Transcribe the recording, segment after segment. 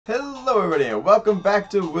Hello everybody and welcome back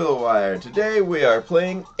to Willowier. Today we are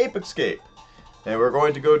playing Ape Escape. And we're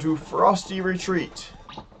going to go to Frosty Retreat.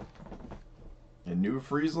 In New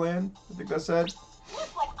Friesland, I think that said. Look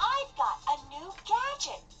what I've got, a new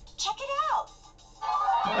gadget. Check it out.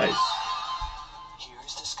 Nice.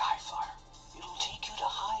 Here's the Skyflyer. It'll take you to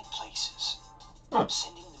high places. Huh. I'm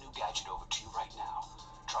sending the new gadget over to you right now.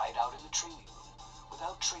 Try it out in the training room.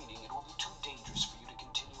 Without training, it will be too dangerous for you to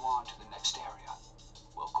continue on to the next area.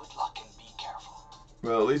 Well, good luck and be careful.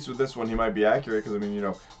 Well, at least with this one he might be accurate, because I mean, you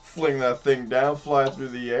know, fling that thing down, fly through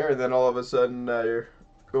the air, and then all of a sudden you're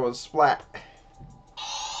going splat.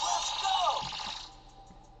 Let's go!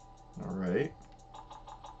 Alright.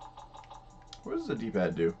 What does the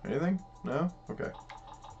D-pad do? Anything? No? Okay.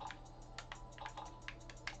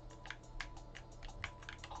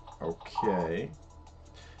 Okay.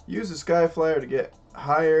 Use the Skyflyer to get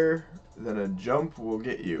higher than a jump will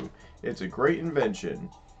get you. It's a great invention.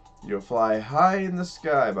 You'll fly high in the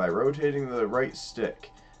sky by rotating the right stick.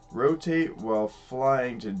 Rotate while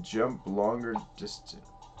flying to jump longer distance.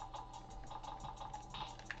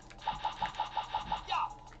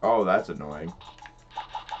 Oh, that's annoying.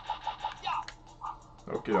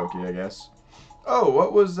 Okie dokie, I guess. Oh,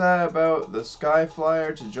 what was that about the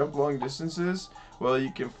Skyflyer to jump long distances? Well,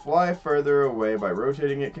 you can fly further away by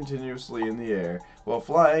rotating it continuously in the air. While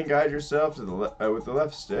flying, guide yourself to the with the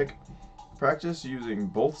left stick. Practice using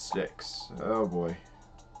both sticks. Oh boy.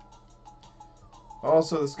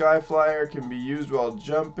 Also, the Skyflyer can be used while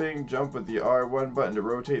jumping. Jump with the R1 button to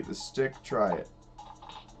rotate the stick. Try it.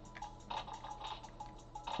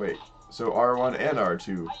 Wait, so R1 and R2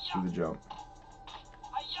 do the jump.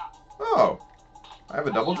 Oh, I have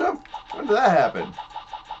a double jump? When did that happen?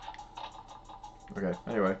 Okay,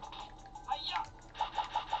 anyway.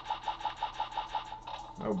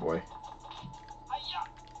 Oh boy.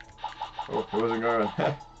 Oh, it wasn't going.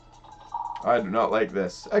 I do not like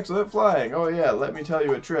this. Excellent flying. Oh yeah, let me tell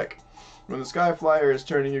you a trick. When the Skyflyer is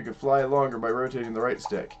turning, you can fly longer by rotating the right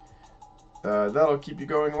stick. That'll keep you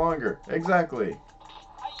going longer. Exactly.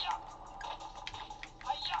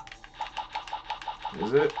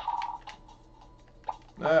 Is it?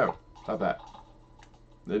 No. Stop that.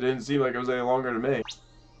 It didn't seem like it was any longer to me.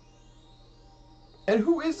 And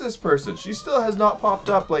who is this person? She still has not popped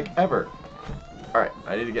up, like, ever. Alright,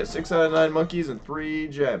 I need to get 6 out of 9 monkeys and 3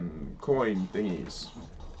 gem coin thingies.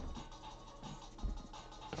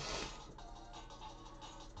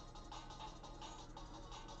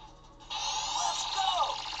 Let's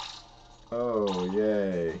go! Oh,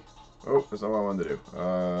 yay. Oh, that's not what I wanted to do.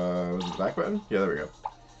 Was it the back button? Yeah, there we go.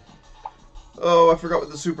 Oh, I forgot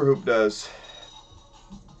what the super hoop does.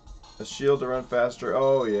 A shield to run faster.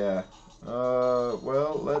 Oh, yeah.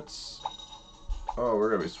 Well, let's... Oh, we're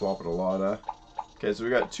gonna be swapping a lot, huh? Okay, so we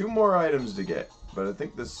got 2 more items to get. But I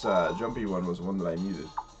think this jumpy one was one that I needed.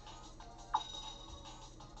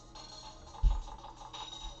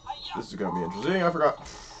 This is gonna be interesting. I forgot.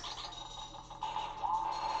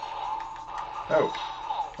 Oh.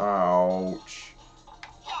 Ouch.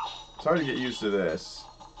 It's hard to get used to this.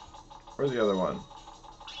 Where's the other one?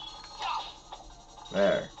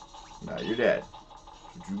 There. Now you're dead.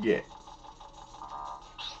 That's what you get.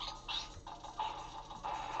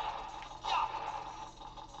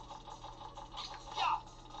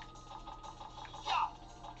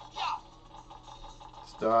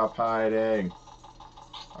 Stop hiding.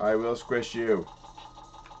 I will squish you.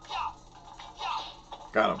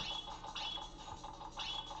 Got him.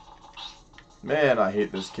 Man, I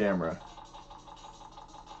hate this camera.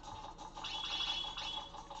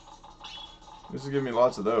 This is giving me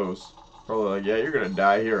lots of those. Probably like, yeah, you're gonna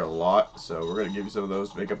die here a lot, so we're gonna give you some of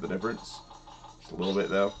those to make up the difference. Just a little bit,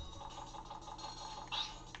 though.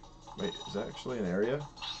 Wait, is that actually an area?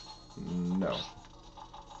 No.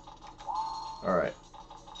 Alright.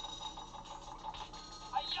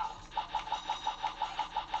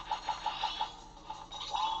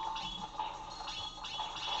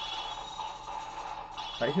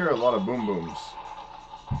 I hear a lot of boom booms.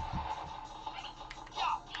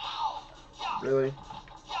 Really?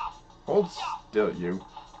 Hold still, you.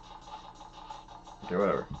 Okay,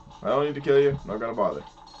 whatever. I don't need to kill you. Not gonna bother.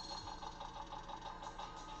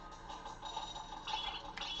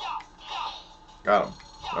 Got him.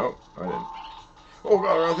 Nope, I didn't. Oh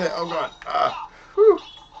god, right there. Oh god. Ah. Whew.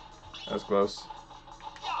 That's close.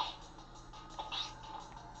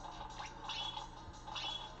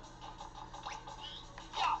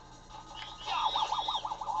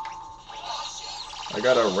 I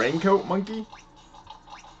got a raincoat monkey?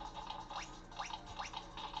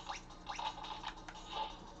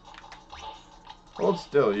 Hold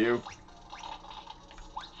still, you.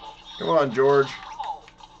 Come on, George.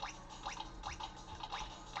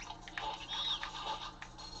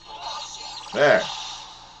 There.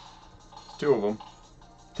 Two of them.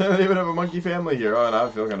 They don't even have a monkey family here. Oh, now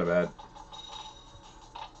I feel kind of bad.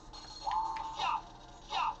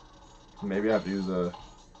 Maybe I have to use a...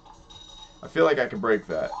 I feel like I can break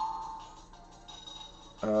that.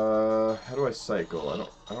 How do I cycle?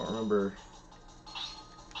 I don't remember.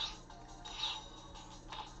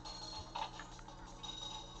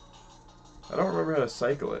 I don't remember how to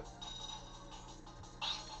cycle it.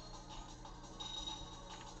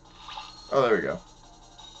 Oh, there we go.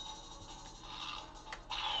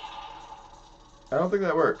 I don't think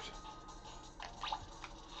that worked.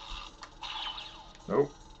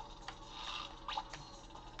 Nope.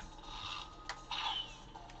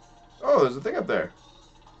 Oh, there's a thing up there.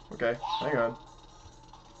 Okay, hang on.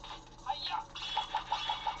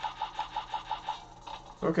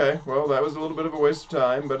 Okay, well, that was a little bit of a waste of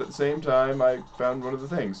time, but at the same time, I found one of the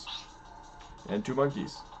things. And two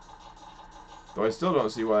monkeys. Though I still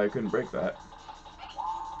don't see why I couldn't break that.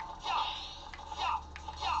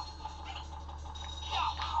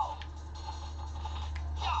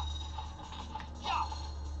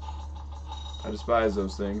 I despise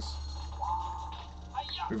those things.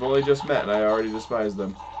 We've only just met and I already despise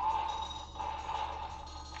them.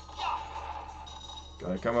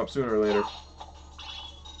 Gotta come up sooner or later.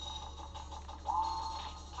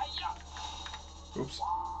 Oops.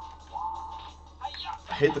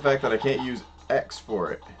 I hate the fact that I can't use X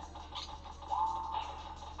for it.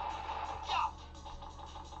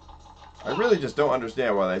 I really just don't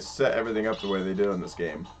understand why they set everything up the way they did on this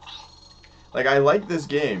game. Like, I like this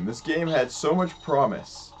game. This game had so much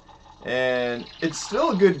promise. And it's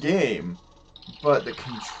still a good game, but the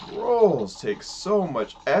controls take so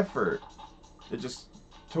much effort. It just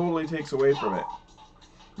totally takes away from it.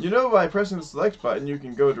 You know, by pressing the select button, you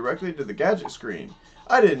can go directly to the gadget screen.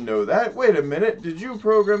 I didn't know that. Wait a minute. Did you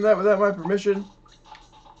program that without my permission?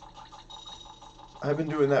 I've been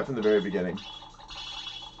doing that from the very beginning.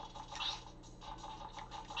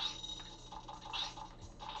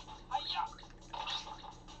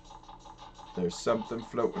 There's something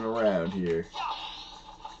floating around here.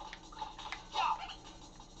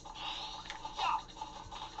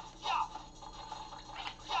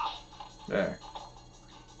 There.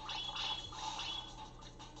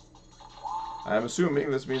 I'm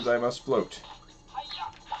assuming this means I must float.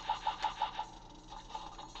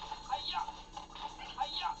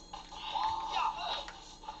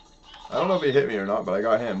 I don't know if he hit me or not, but I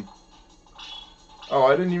got him. Oh,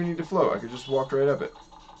 I didn't even need to float. I could just walk right up it.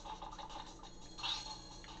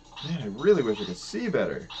 Man, I really wish I could see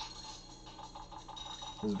better.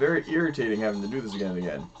 It's very irritating having to do this again and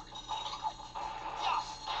again.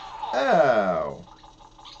 Ow!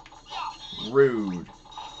 Rude.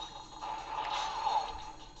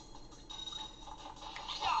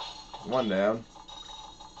 One down.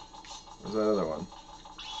 Where's that other one?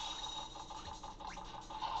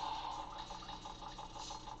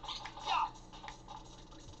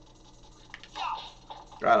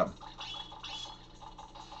 Got him.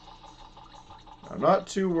 I'm not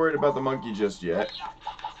too worried about the monkey just yet.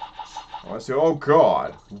 I want to say, oh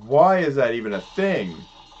god, why is that even a thing?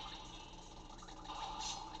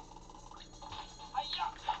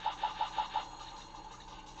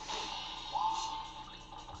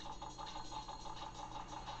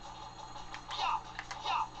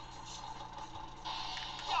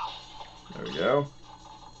 There we go.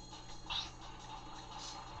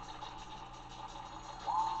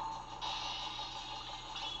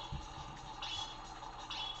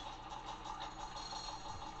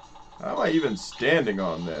 How am I even standing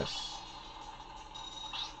on this?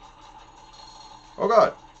 Oh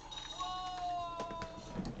god!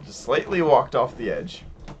 Just slightly walked off the edge.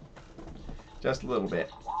 Just a little bit.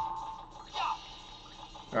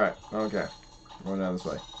 Alright, okay. I'm going down this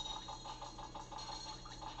way.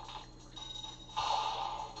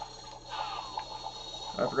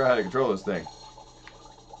 I forgot how to control this thing.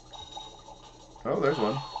 Oh, there's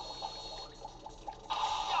one.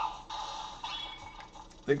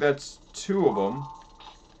 I think that's two of them.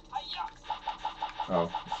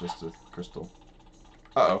 Oh, it's just a crystal.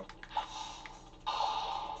 Uh-oh.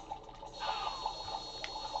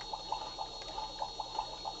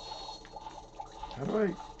 How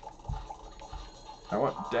do I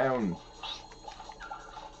want down.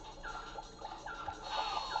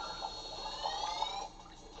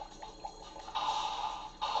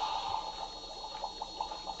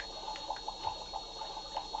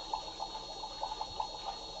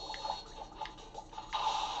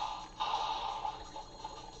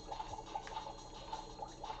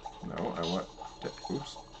 No, I want...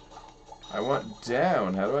 Oops. I want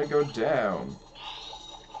down. How do I go down?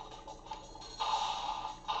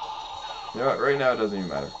 You know what? Right now it doesn't even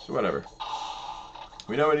matter. So whatever.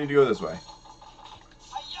 We know we need to go this way.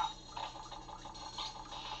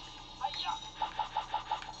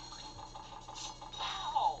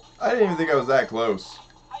 I didn't even think I was that close.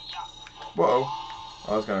 Whoa.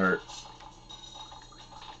 Oh, that's gonna hurt.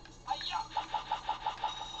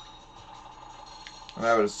 And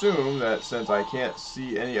I would assume that since I can't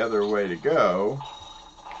see any other way to go,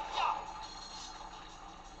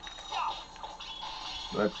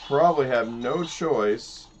 I probably have no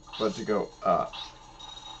choice but to go up.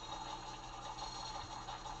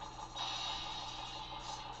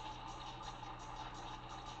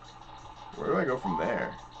 Where do I go from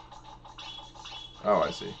there? Oh,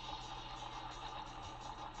 I see.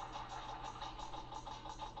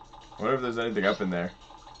 I wonder if there's anything up in there.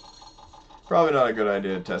 Probably not a good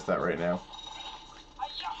idea to test that right now.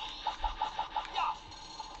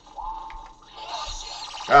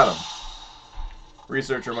 Got him.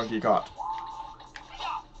 Researcher monkey caught.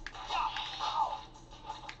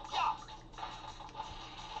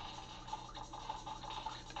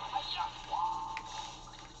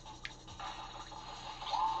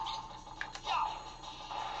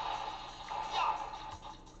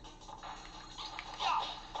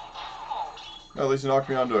 Well, at least he knocked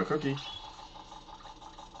me onto a cookie.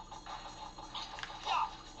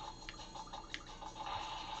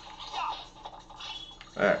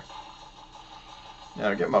 There.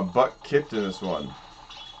 Now get my butt kicked in this one. I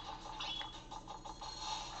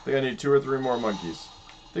think I need 2 or 3 more monkeys.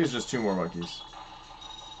 I think it's just 2 more monkeys.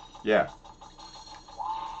 Yeah.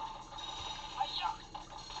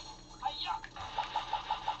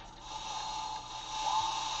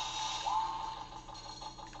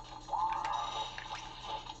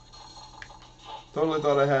 Totally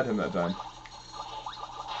thought I had him that time.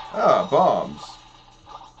 Ah, bombs.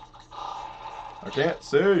 I can't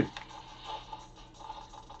see.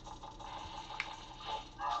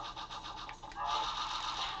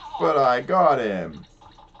 But I got him.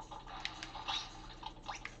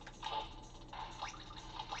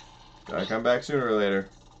 Gotta come back sooner or later.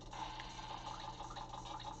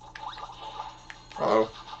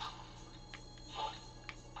 Uh-oh.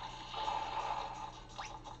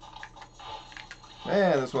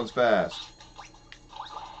 Man, this one's fast.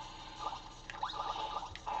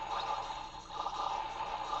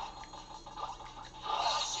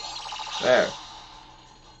 There.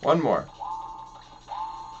 One more.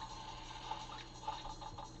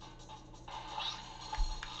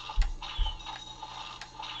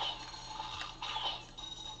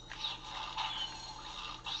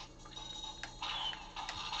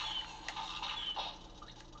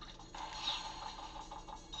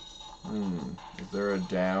 Is there a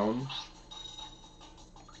down?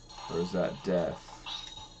 Or is that death?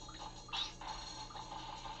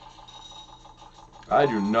 I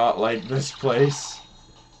do not like this place.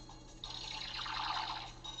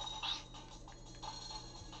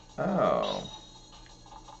 Oh.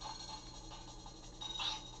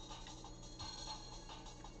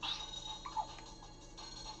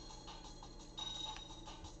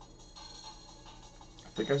 I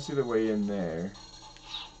think I see the way in there.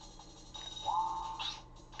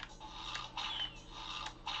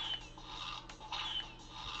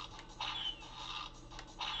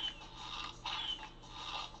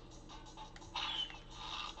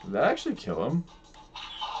 Did that actually kill him?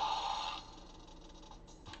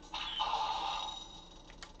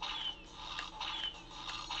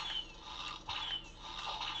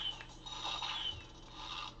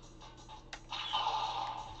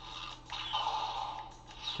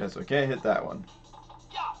 Okay, so I can't hit that one.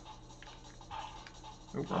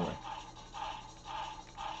 Oop, wrong way.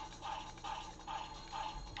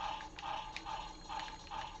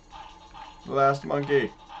 The last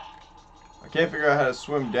monkey. I can't figure out how to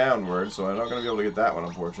swim downward, so I'm not going to be able to get that one,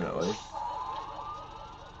 unfortunately.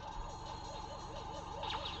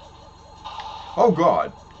 Oh,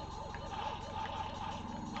 God.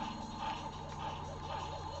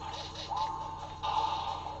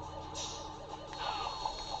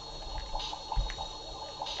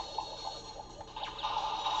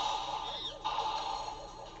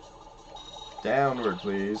 Downward,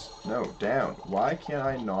 please. No, down. Why can't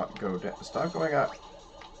I not go down? Stop going up.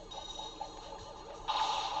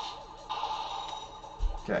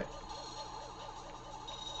 Okay.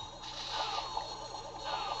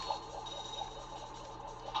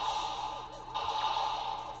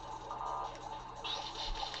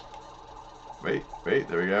 Wait,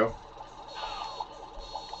 there we go.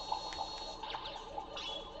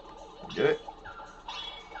 Get it?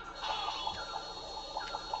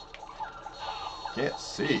 Can't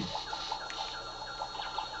see.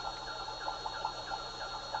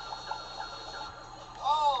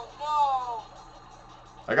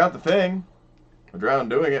 got the thing. I drowned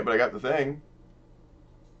doing it, but I got the thing.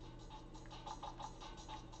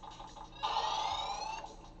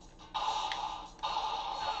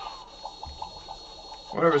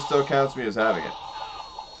 Whatever still counts me as having it.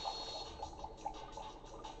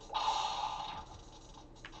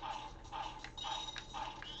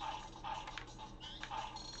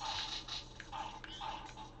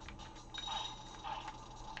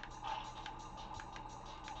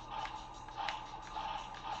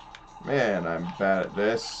 Man, I'm bad at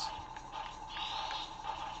this.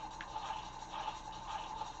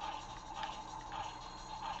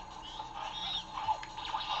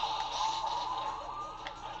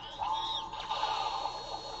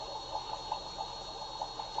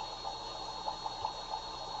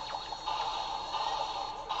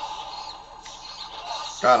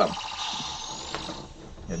 Got him.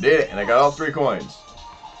 I did it, and I got all 3 coins.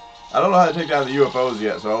 I don't know how to take down the UFOs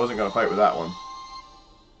yet, so I wasn't going to fight with that one.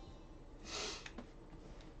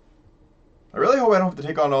 I really hope I don't have to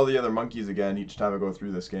take on all the other monkeys again each time I go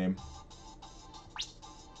through this game.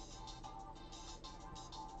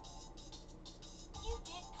 You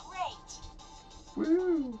did great.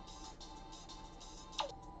 Woo!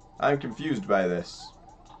 I'm confused by this.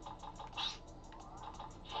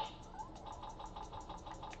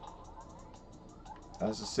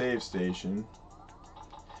 That's a save station.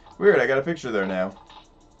 Weird, I got a picture there now.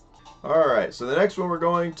 Alright, so the next one we're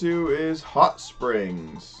going to is Hot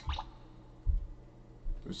Springs.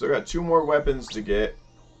 We've still got 2 more weapons to get,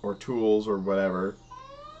 or tools, or whatever.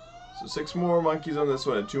 So 6 more monkeys on this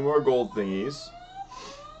one, and 2 more gold thingies.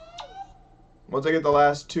 Once I get the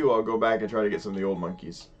last 2, I'll go back and try to get some of the old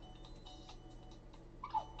monkeys.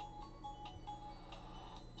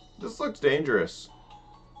 This looks dangerous.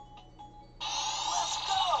 Let's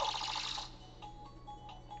go.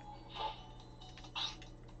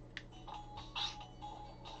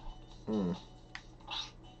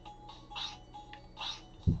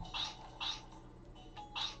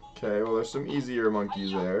 Okay, well there's some easier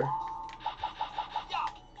monkeys there.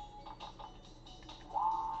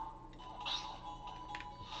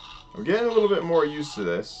 I'm getting a little bit more used to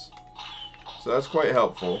this, so that's quite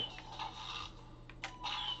helpful.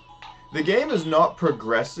 The game is not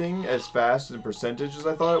progressing as fast in percentage as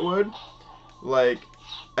I thought it would. Like,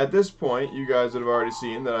 at this point, you guys would have already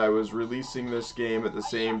seen that I was releasing this game at the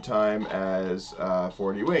same time as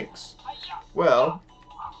 40 Winks. Well,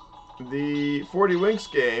 the 40 Winks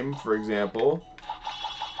game, for example,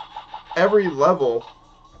 every level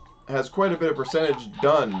has quite a bit of percentage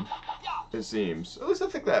done, it seems. At least I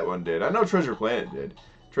think that one did. I know Treasure Planet did.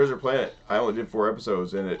 Treasure Planet, I only did 4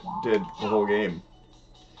 episodes, and it did the whole game.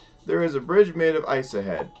 There is a bridge made of ice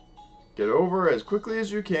ahead. Get over as quickly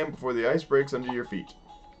as you can before the ice breaks under your feet.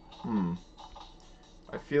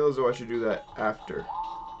 I feel as though I should do that after.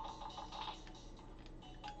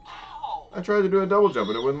 I tried to do a double jump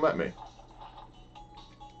and it wouldn't let me.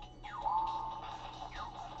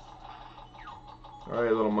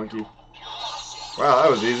 Alright, little monkey. Wow, that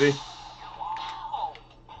was easy.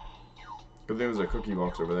 Good thing there's a cookie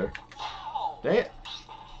box over there. Dang it.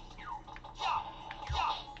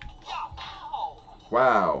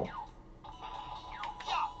 Wow.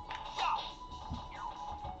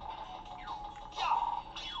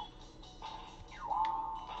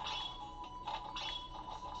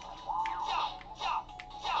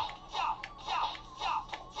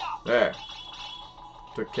 There.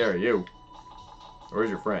 Took care of you. Where's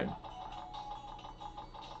your friend?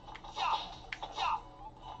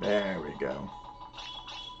 There we go.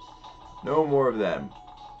 No more of them.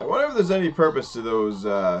 I wonder if there's any purpose to those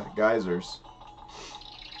geysers.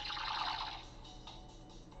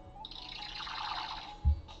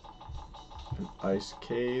 An ice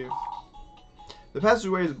cave. The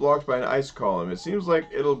passageway is blocked by an ice column. It seems like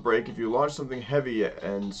it'll break if you launch something heavy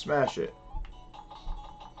and smash it.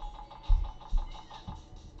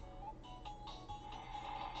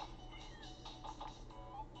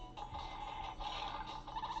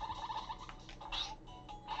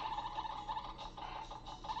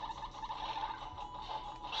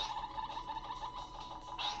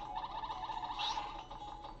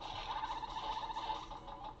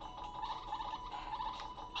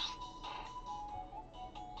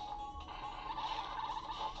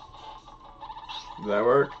 Does that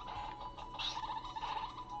work?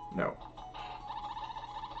 No.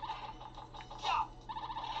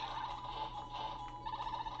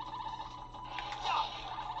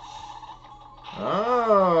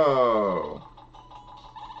 Oh.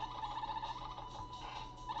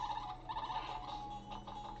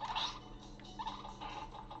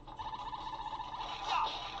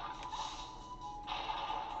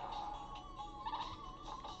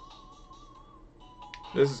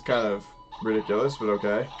 This is kind of ridiculous, but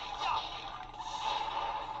okay.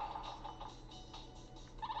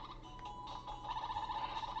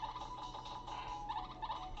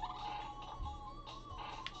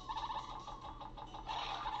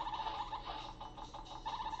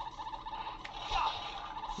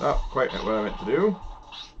 Not quite what I meant to do.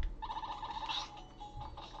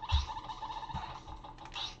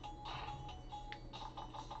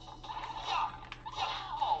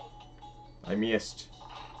 I missed.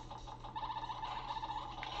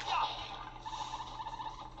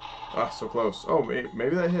 Ah, so close. Oh,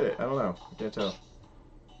 maybe that hit it. I don't know. I can't tell.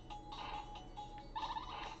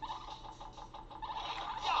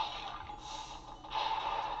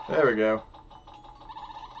 There we go.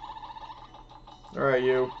 Alright,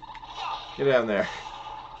 you. Get down there.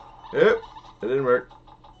 Yep. It didn't work.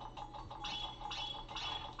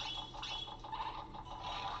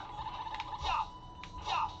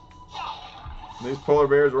 These polar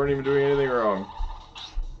bears weren't even doing anything wrong.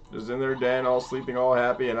 Just in their den, all sleeping, all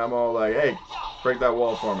happy, and I'm all like, hey, break that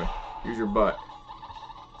wall for me. Use your butt.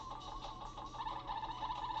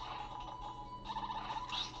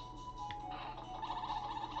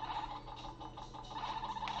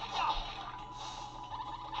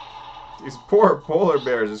 These poor polar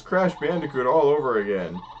bears. It's Crash Bandicoot all over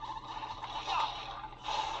again.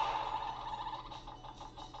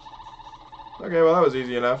 Okay, well that was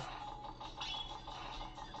easy enough.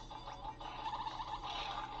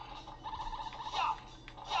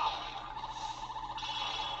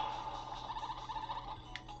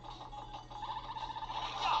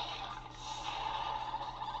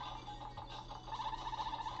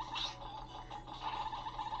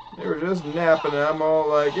 They were just napping and I'm all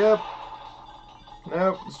like, yep.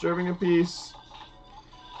 Nope, disturbing a piece.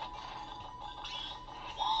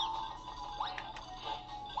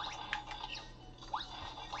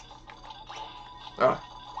 Ah.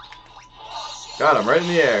 Got him right in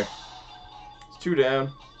the air. It's 2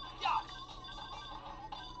 down.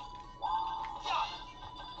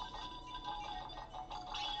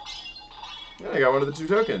 And I got one of the 2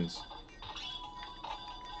 tokens.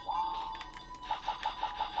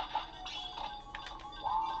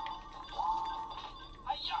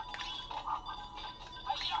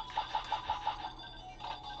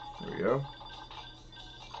 There we go.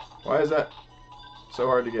 Why is that so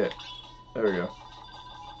hard to get? There we go.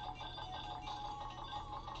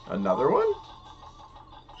 Another one?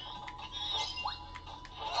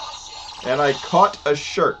 And I caught a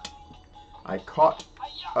shirt. I caught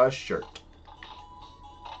a shirt.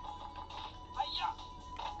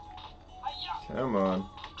 Come on.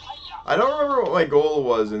 I don't remember what my goal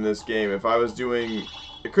was in this game. If I was doing...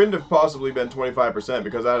 It couldn't have possibly been 25%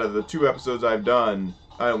 because out of the 2 episodes I've done,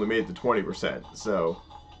 I only made the 20%. So...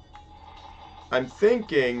 I'm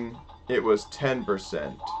thinking it was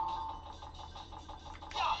 10%.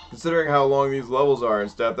 Considering how long these levels are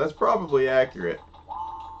and stuff, that's probably accurate.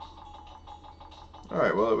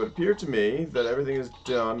 Alright, well it would appear to me that everything is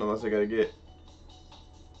done unless I gotta get...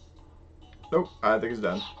 Nope, I think it's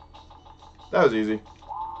done. That was easy.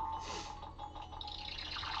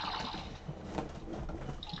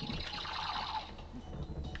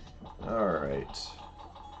 Alright. Is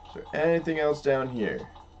there anything else down here?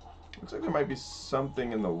 Looks like there might be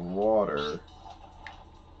something in the water.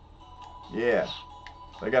 Yeah.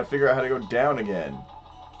 I gotta figure out how to go down again.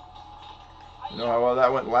 You know how well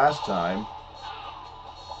that went last time.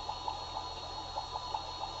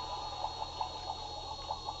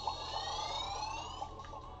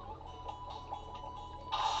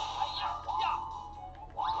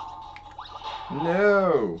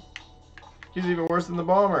 No! He's even worse than the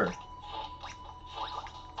bomber.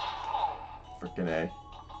 Frickin' A.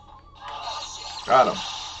 Got him.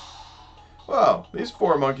 Well, these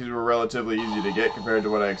 4 monkeys were relatively easy to get compared to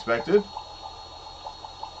what I expected.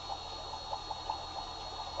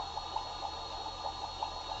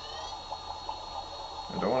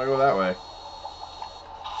 I don't want to go that way.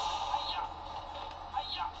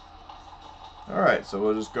 Alright, so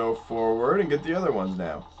we'll just go forward and get the other ones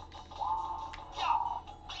now.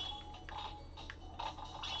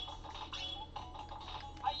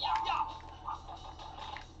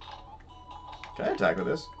 Can I attack with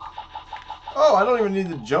this? Oh, I don't even need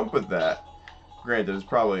to jump with that. Granted, it's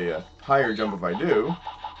probably a higher jump if I do.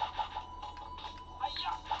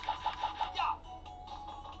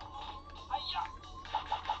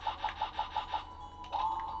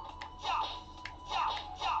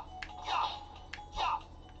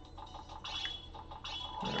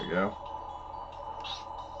 There we go.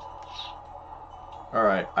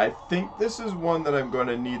 Alright, I think this is one that I'm going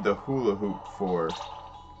to need the hula hoop for.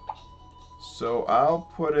 So I'll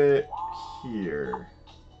put it here.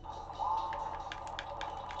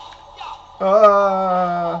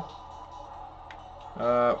 Ah!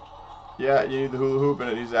 Yeah, you need the hula hoop and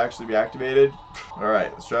it needs to actually be activated.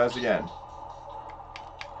 Alright, let's try this again.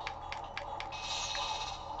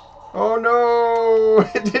 Oh no!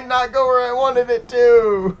 It did not go where I wanted it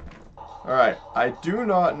to! Alright, I do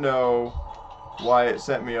not know why it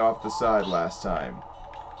sent me off the side last time.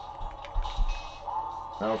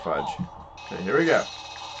 Oh fudge. Okay, here we go.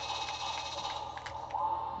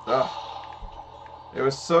 Ugh. It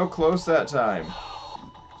was so close that time.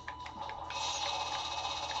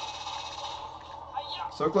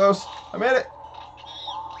 So close. I made it.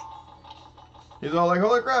 He's all like,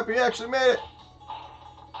 holy crap, he actually made it.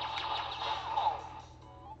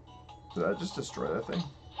 Did I just destroy that thing?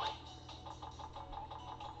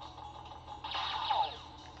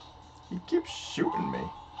 He keeps shooting me.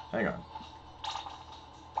 Hang on.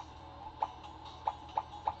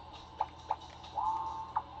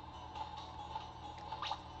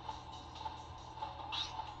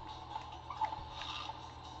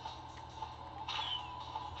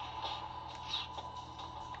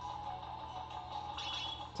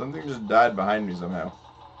 Something just died behind me somehow.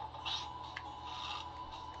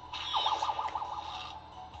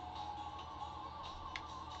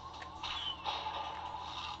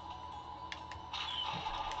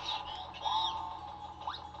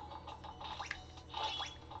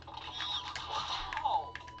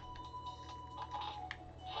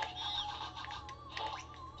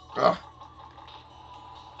 Ugh.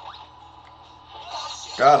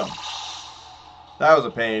 Got him. That was a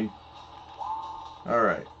pain.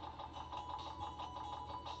 Alright.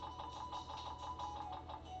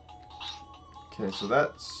 Okay, so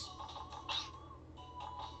that's...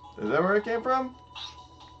 Is that where it came from?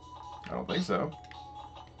 I don't think so.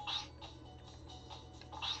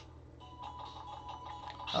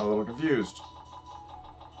 I'm a little confused.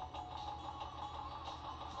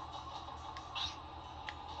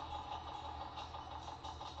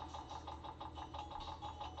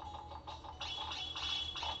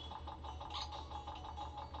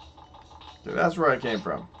 Okay, that's where I came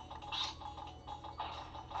from.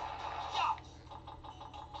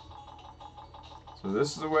 So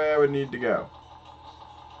this is the way I would need to go.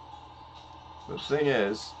 The thing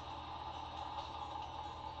is,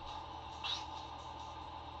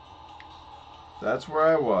 that's where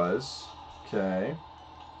I was. Okay.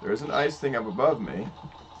 There's an ice thing up above me.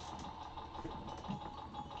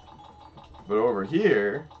 But over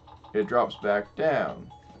here, it drops back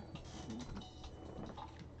down.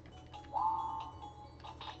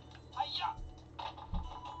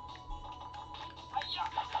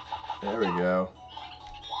 There we go.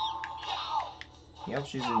 Yep,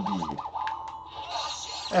 she's indeed.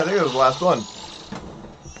 Yeah, I think it was the last one.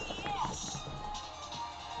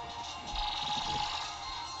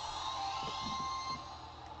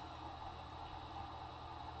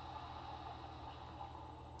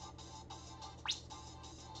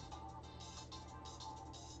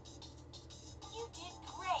 You did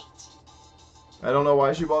great. I don't know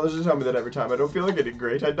why she bothers to tell me that every time. I don't feel like I did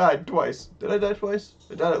great. I died twice. Did I die twice?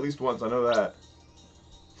 I died at least once, I know that.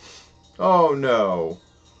 Oh no.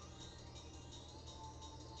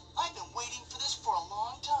 I've been waiting for this for a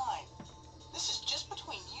long time. This is just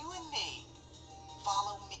between you and me.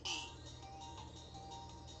 Follow me.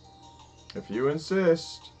 If you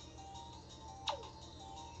insist.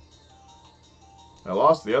 I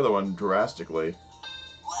lost the other one drastically.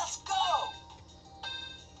 Let's go!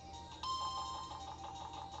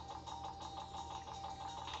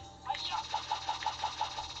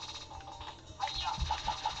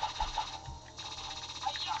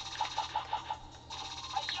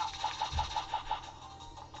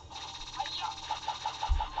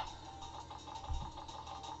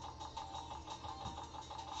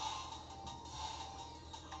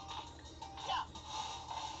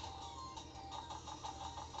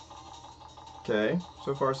 Okay,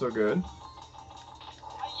 so far so good.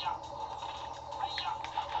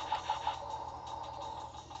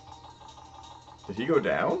 Did he go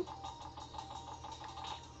down?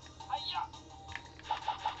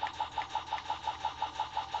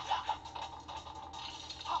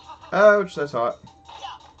 Ouch, that's hot.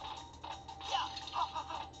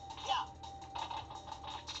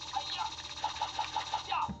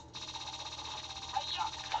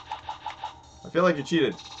 I feel like you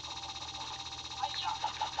cheated.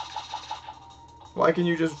 Why can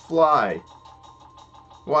you just fly?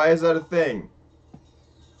 Why is that a thing?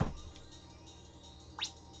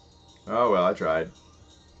 Oh well, I tried.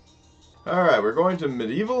 Alright, we're going to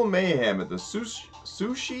Medieval Mayhem at the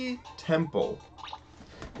Sushi Temple.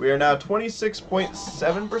 We are now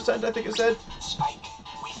 26.7%, I think it said. Spike,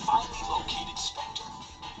 we finally located Spectre.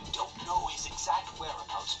 Don't know his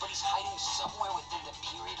is hiding somewhere within the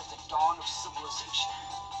period of the dawn of civilization.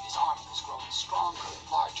 His army is growing stronger and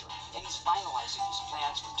larger, and he's finalizing his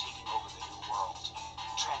plans for taking over the new world.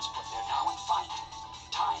 Transport there now and find him.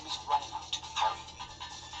 Time is running out. Hurry.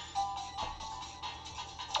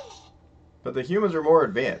 But the humans are more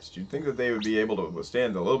advanced. You'd think that they would be able to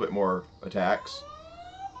withstand a little bit more attacks.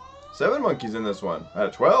 7 monkeys in this one. Out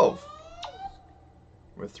of 12.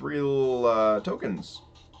 With 3 little tokens.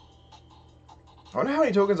 I wonder how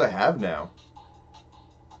many tokens I have now.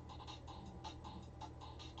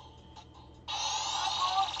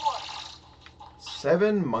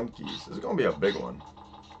 7 monkeys. This is going to be a big one.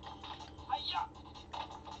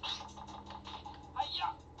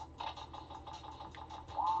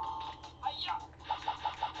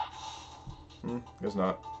 Guess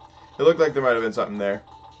not. It looked like there might have been something there.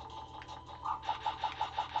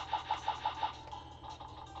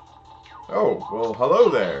 Oh, well, hello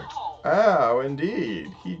there. Oh,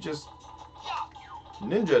 indeed. He just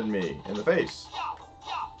ninja'd me in the face.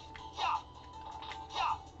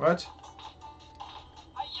 What?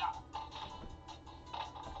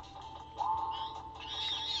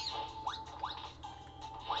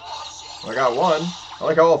 I got one. I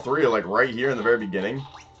like how all 3 are like right here in the very beginning.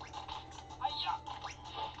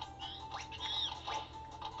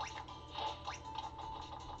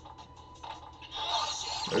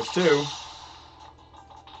 There's 2.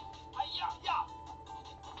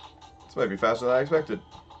 This might be faster than I expected.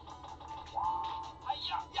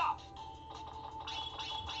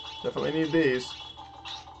 Definitely need these.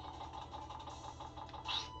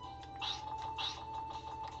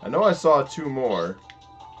 I know I saw 2 more.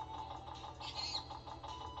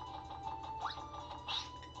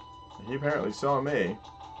 He apparently saw me.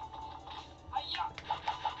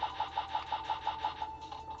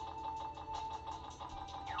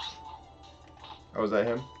 Oh, was that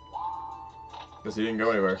him? Guess he didn't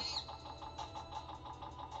go anywhere.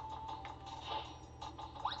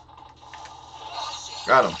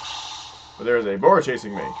 Got him. But there's a boar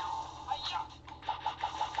chasing me. I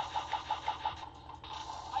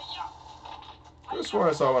could have sworn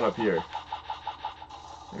I saw one up here.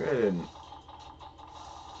 Maybe I didn't.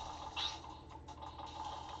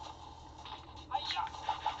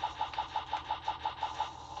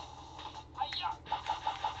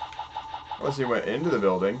 Unless he went into the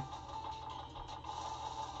building.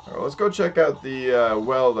 Alright, let's go check out the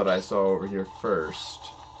well that I saw over here first.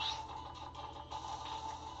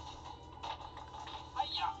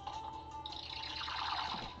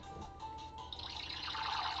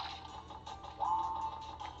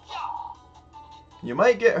 You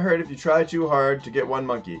might get hurt if you try too hard to get one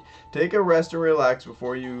monkey. Take a rest and relax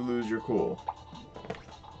before you lose your cool.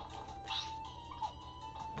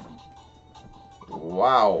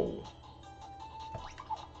 Wow.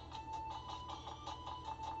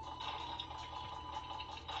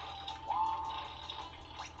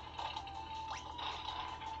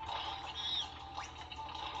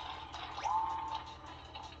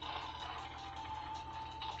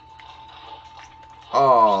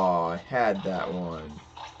 Oh, I had that one.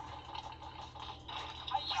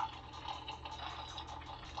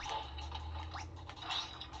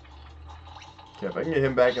 Okay, if I can get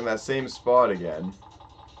him back in that same spot again.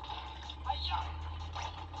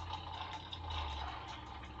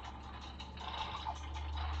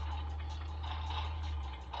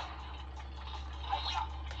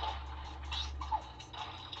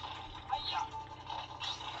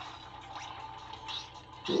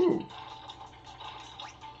 Ooh.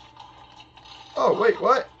 Oh, wait,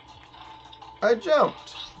 what? I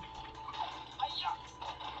jumped.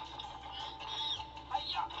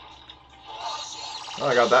 Oh,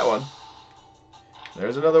 I got that one.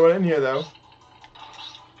 There's another one in here, though.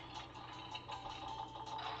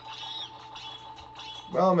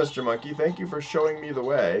 Well, Mr. Monkey, thank you for showing me the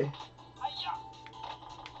way.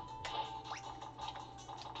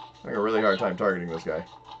 I'm having a really hard time targeting this guy.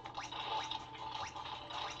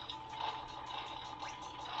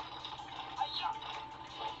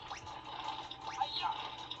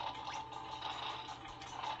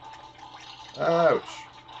 Ouch.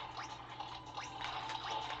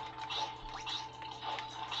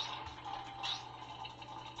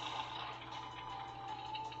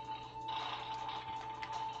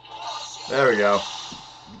 There we go.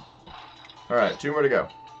 Alright, 2 more to go.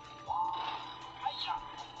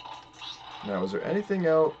 Now, is there anything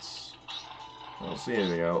else? I don't see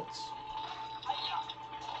anything else.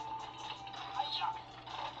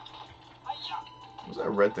 What's that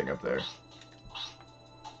red thing up there?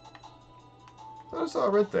 I thought I saw a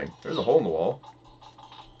red thing. There's a hole in the wall.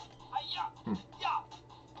 Hmm.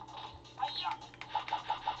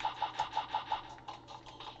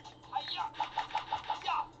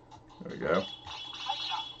 go.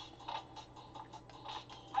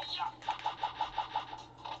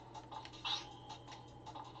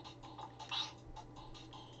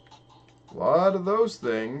 A lot of those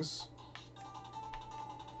things.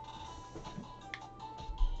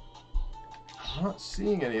 I'm not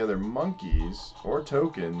seeing any other monkeys or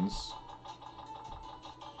tokens.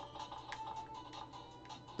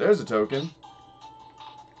 There's a token.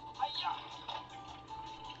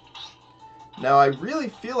 Now, I really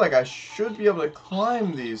feel like I should be able to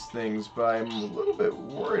climb these things, but I'm a little bit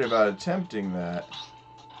worried about attempting that.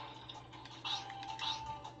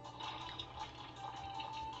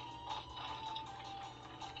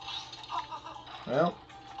 Well,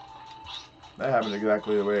 that happened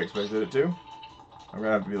exactly the way I expected it to. I'm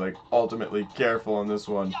gonna have to be, like, ultimately careful on this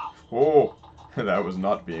one. Oh, that was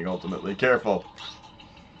not being ultimately careful.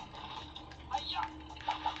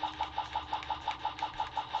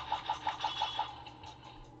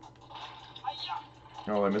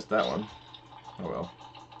 Oh, I missed that one. Oh well.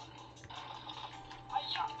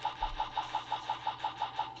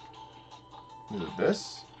 Is it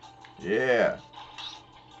this? Yeah.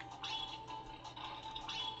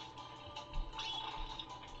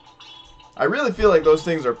 I really feel like those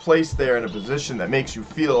things are placed there in a position that makes you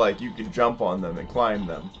feel like you can jump on them and climb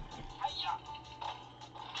them.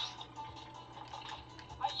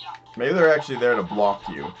 Maybe they're actually there to block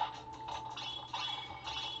you.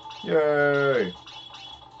 Yay!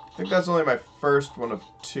 I think that's only my first one of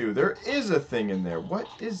two. There is a thing in there. What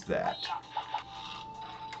is that?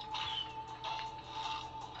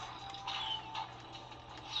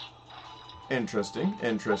 Interesting,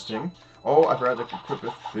 interesting. Oh, I forgot to equip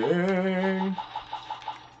a thing.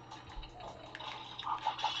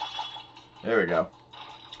 There we go.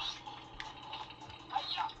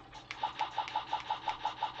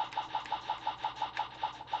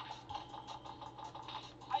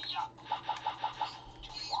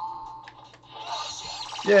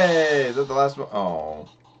 Yay! Is that the last one? Oh,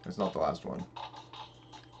 it's not the last one.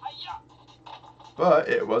 But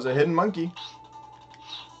it was a hidden monkey.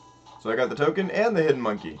 So I got the token and the hidden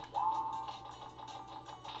monkey.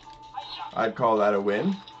 I'd call that a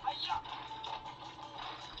win.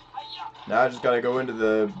 Now I just gotta go into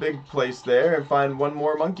the big place there and find one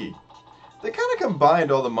more monkey. They kind of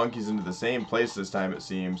combined all the monkeys into the same place this time, it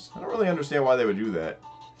seems. I don't really understand why they would do that.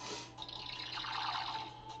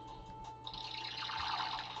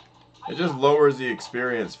 It just lowers the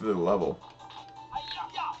experience for the level.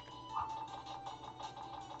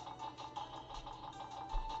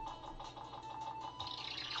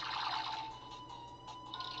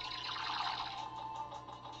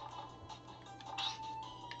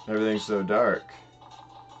 Everything's so dark.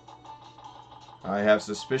 I have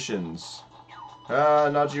suspicions. Ah,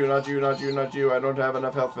 not you, not you, not you, not you. I don't have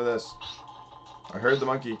enough health for this. I heard the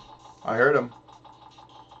monkey. I heard him.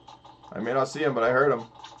 I may not see him, but I heard him.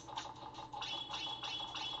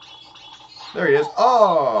 There he is.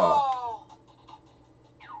 Oh!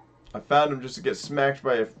 I found him just to get smacked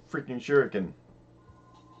by a freaking shuriken.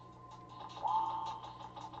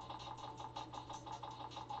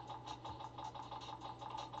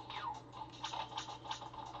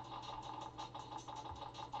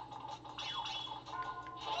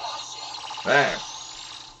 There.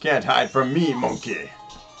 Can't hide from me, monkey.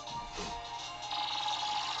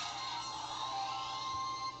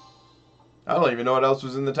 I don't even know what else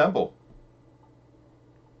was in the temple.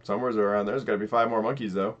 Somewhere's around there. There's got to be 5 more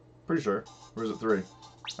monkeys, though. Pretty sure. Or is it 3?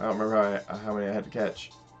 I don't remember how many I had to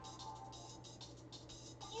catch.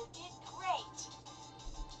 You did great.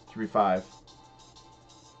 Should be 5.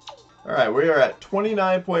 Alright, we are at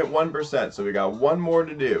 29.1%, so we got one more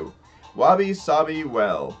to do. Wabi Sabi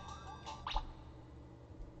Well.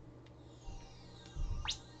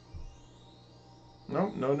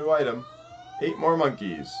 Nope, no new item. 8 more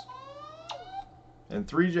monkeys. And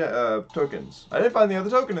 3 tokens. I didn't find the other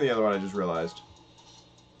token in the other one, I just realized.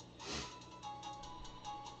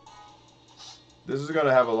 This is going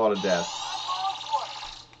to have a lot of death.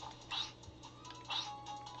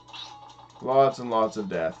 Lots and lots of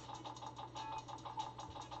death.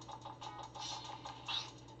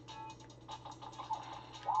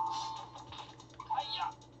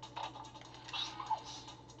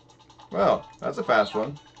 Well, that's a fast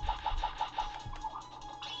one.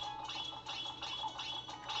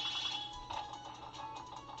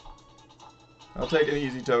 I'll take an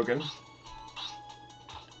easy token.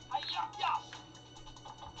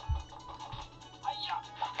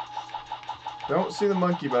 Don't see the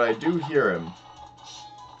monkey, but I do hear him.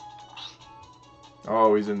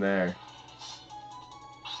 Oh, he's in there.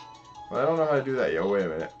 But I don't know how to do that yet. Wait a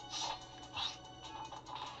minute.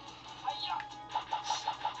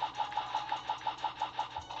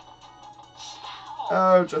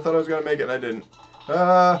 Ouch, I thought I was going to make it and I didn't.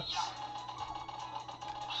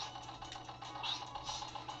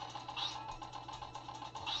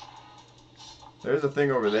 There's a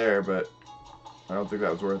thing over there, but I don't think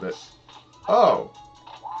that was worth it. Oh!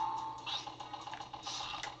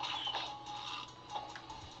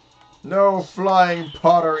 No flying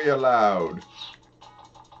pottery allowed.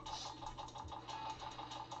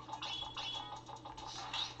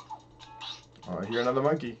 Oh, I hear another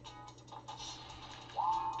monkey.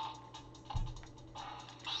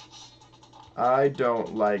 I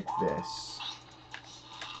don't like this.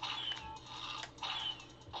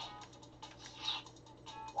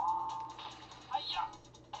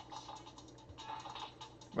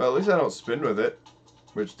 Well, at least I don't spin with it,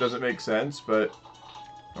 which doesn't make sense, but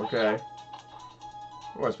okay.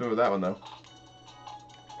 Oh, I spin with that one, though.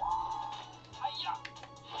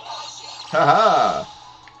 Haha!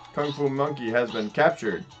 Kung Fu Monkey has been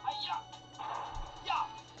captured.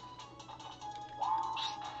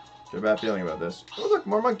 Get a bad feeling about this. Oh, look,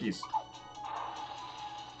 more monkeys.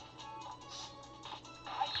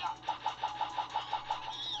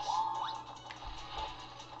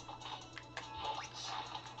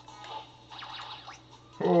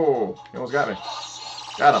 Oh, he almost got me.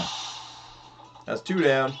 Got him. That's 2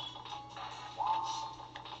 down.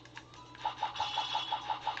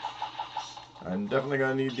 I'm definitely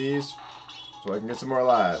going to need these so I can get some more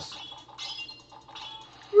lives.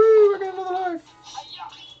 Woo, I got another life.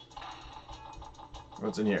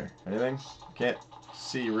 What's in here? Anything? Can't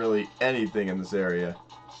see really anything in this area.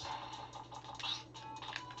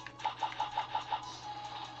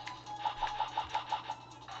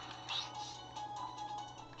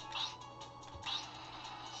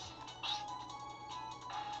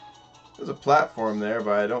 There's a platform there,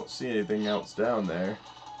 but I don't see anything else down there.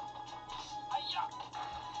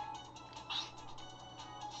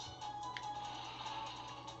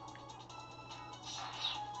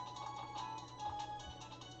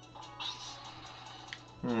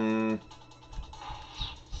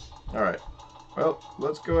 Alright. Well,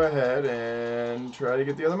 let's go ahead and try to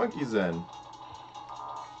get the other monkeys then.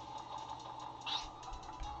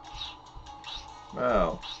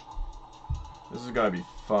 Well, this is going to be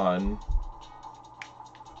fun.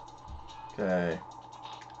 Okay.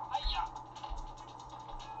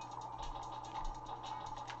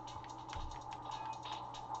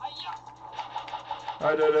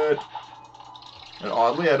 I did it! And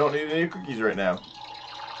oddly, I don't need any cookies right now.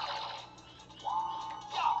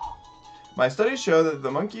 My studies show that the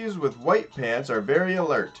monkeys with white pants are very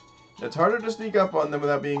alert. It's harder to sneak up on them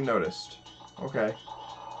without being noticed. Okay.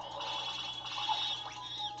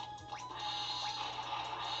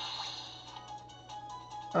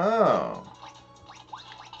 Oh.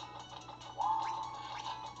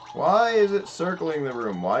 Why is it circling the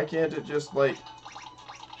room? Why can't it just, like...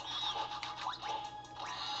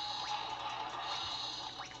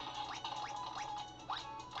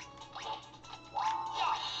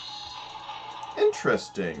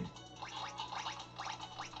 Interesting.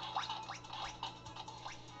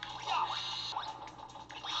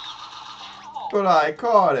 But I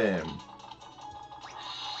caught him.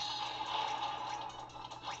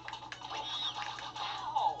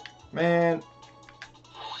 Man.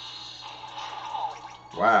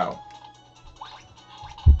 Wow.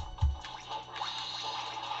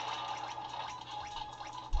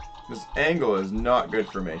 This angle is not good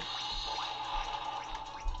for me.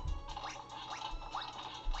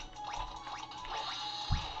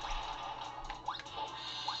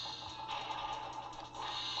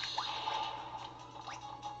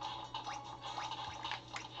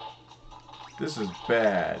 This is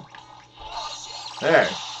bad. There.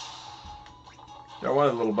 Got one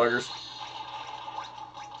of the little buggers.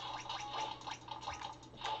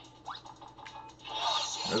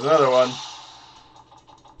 There's another one.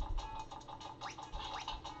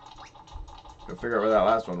 Go figure out where that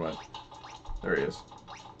last one went. There he is.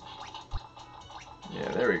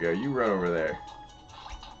 Yeah, there we go. You run over there.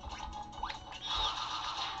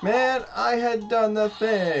 Man, I had done the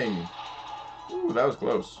thing. Ooh, that was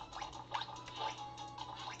close.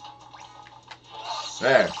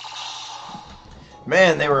 There.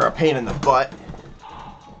 Man, they were a pain in the butt.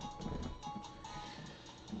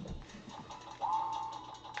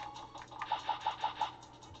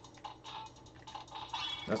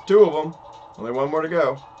 That's 2 of them. Only 1 more to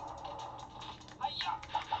go.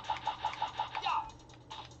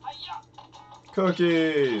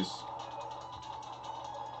 Cookies.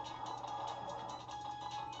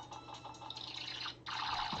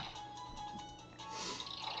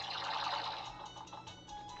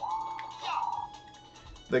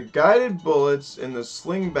 The guided bullets in the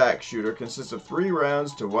slingback shooter consist of 3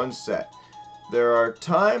 rounds to 1 set. There are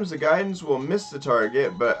times the guidance will miss the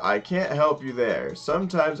target, but I can't help you there.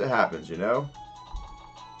 Sometimes it happens, you know?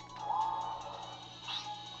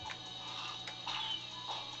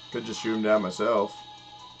 Could just shoot him down myself.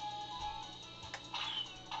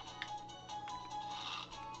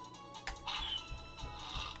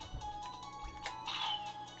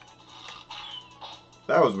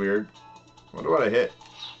 That was weird. Wonder what I hit.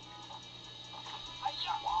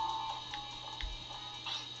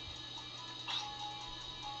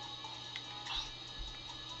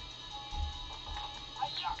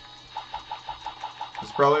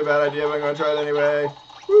 It's probably a bad idea, but I'm going to try it anyway.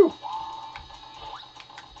 Woo!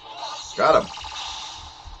 Got him.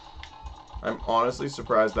 I'm honestly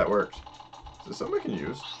surprised that worked. Is this something I can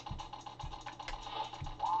use?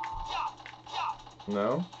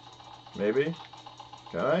 No? Maybe?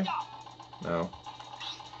 Can I? No.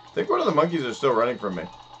 I think one of the monkeys are still running from me.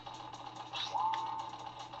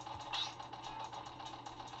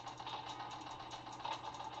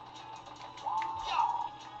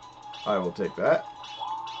 I will take that.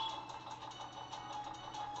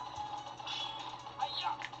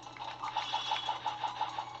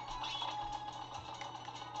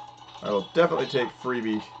 I will definitely take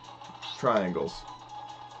freebie triangles.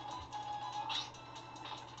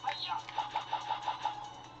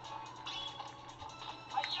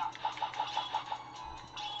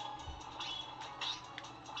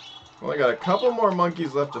 Only got a couple more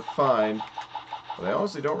monkeys left to find, but I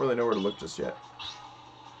honestly don't really know where to look just yet.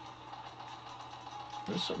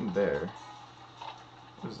 There's something there.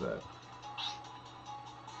 What is that?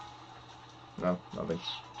 No, nothing.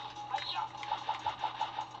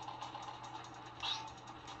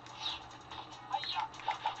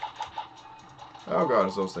 Oh god,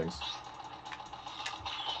 it's those things.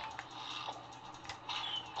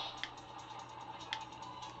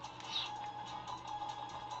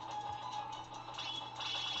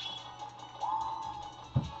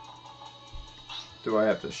 Do I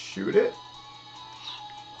have to shoot it?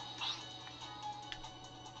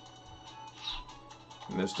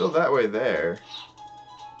 And there's still that way there.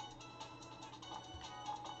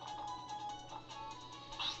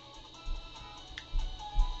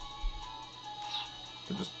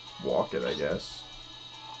 Could just walk it, I guess.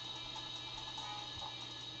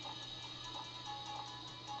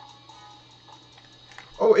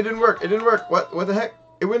 Oh, it didn't work. It didn't work. What the heck?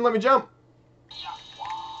 It wouldn't let me jump.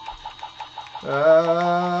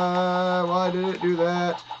 Why did it do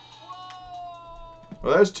that?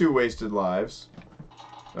 Well, there's 2 wasted lives.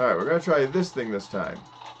 Alright, we're going to try this thing this time.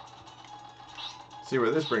 See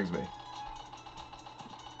where this brings me.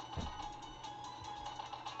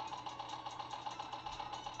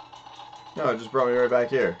 No, it just brought me right back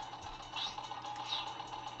here.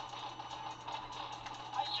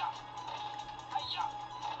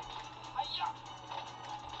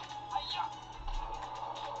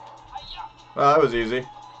 Well, that was easy.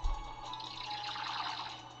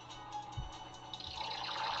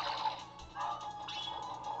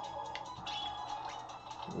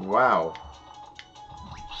 Wow.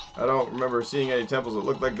 I don't remember seeing any temples that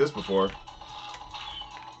looked like this before.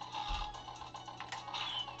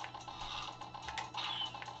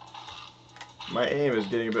 My aim is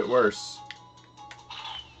getting a bit worse.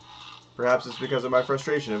 Perhaps it's because of my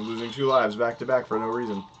frustration of losing 2 lives back to back for no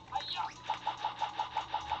reason.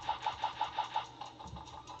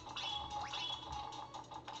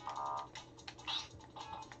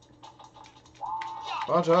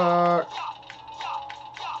 Attack!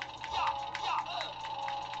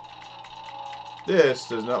 This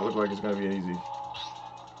does not look like it's going to be easy.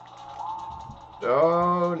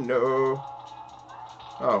 Oh, no.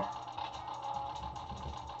 Oh.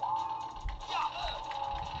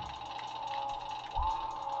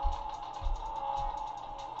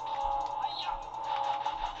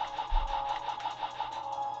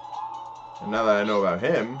 And now that I know about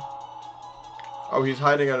him... Oh, he's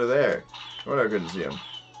hiding under there. Oh, I couldn't see him.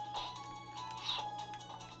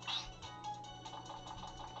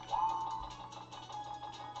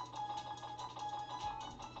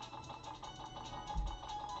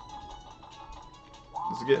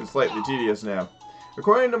 This is getting slightly tedious now.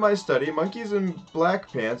 According to my study, monkeys in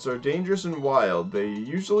black pants are dangerous and wild. They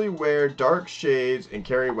usually wear dark shades and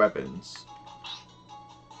carry weapons.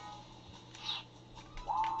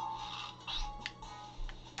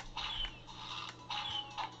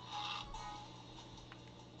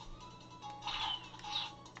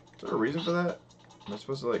 Is there a reason for that? Am I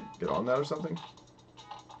supposed to, like, get on that or something?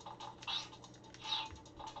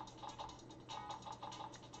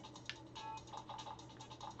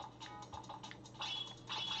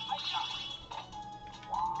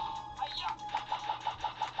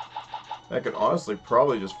 I could honestly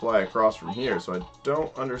probably just fly across from here, so I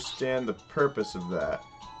don't understand the purpose of that.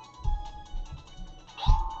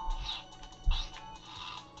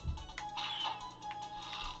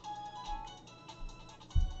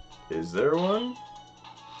 Is there one?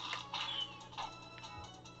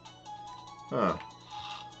 Huh.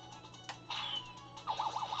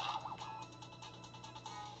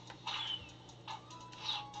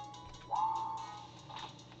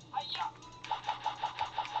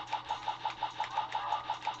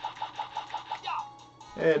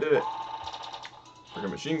 Hey, I did it. Like a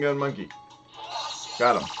machine gun monkey.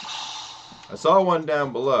 Got him. I saw one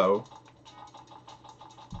down below,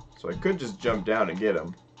 so I could just jump down and get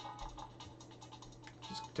him.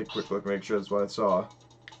 Just take a quick look, make sure that's what I saw.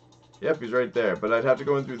 Yep, he's right there, but I'd have to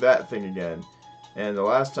go in through that thing again. And the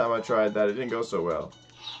last time I tried that, it didn't go so well.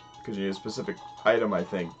 Because you need a specific item, I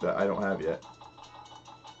think, that I don't have yet.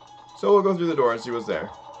 So we'll go through the door and see what's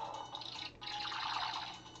there.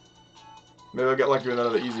 Maybe I'll get lucky with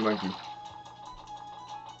another easy monkey.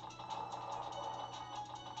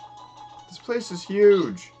 This place is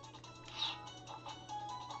huge.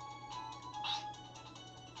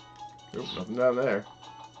 Oop, nothing down there.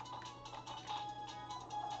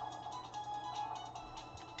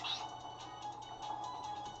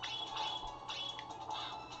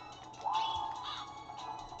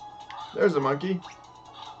 There's a monkey.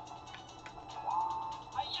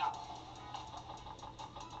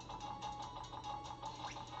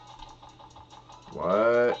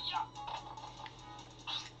 What?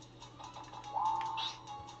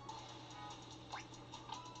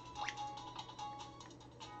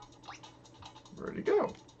 Where'd he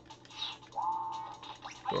go?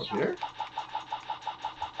 Go up here?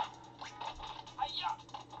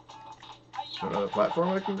 Is there another platform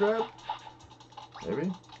I can grab?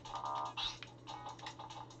 Maybe?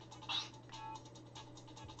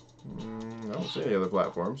 I don't see any other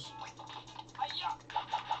platforms.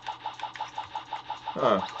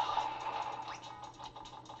 Huh.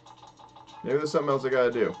 Maybe there's something else I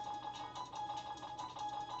gotta do.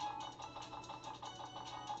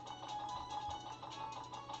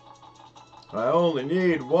 I only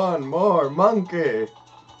need one more monkey.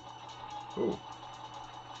 Ooh.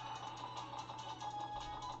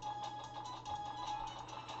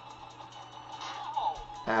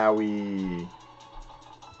 Owie.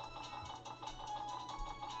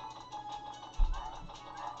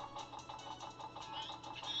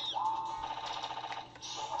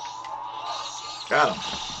 Got him.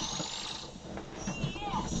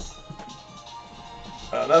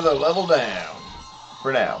 Another level down.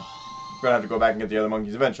 For now. I'm gonna have to go back and get the other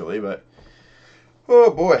monkeys eventually, but...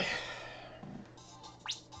 oh boy.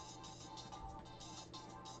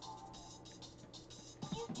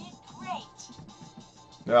 You did great.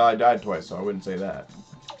 No, I died twice, so I wouldn't say that.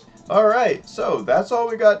 Alright, so that's all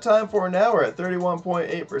we got time for now. We're at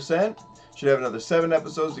 31.8%. Should have another 7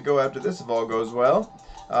 episodes to go after this if all goes well.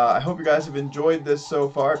 I hope you guys have enjoyed this so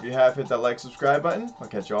far. If you have, hit that like, subscribe button. I'll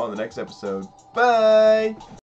catch you all in the next episode. Bye!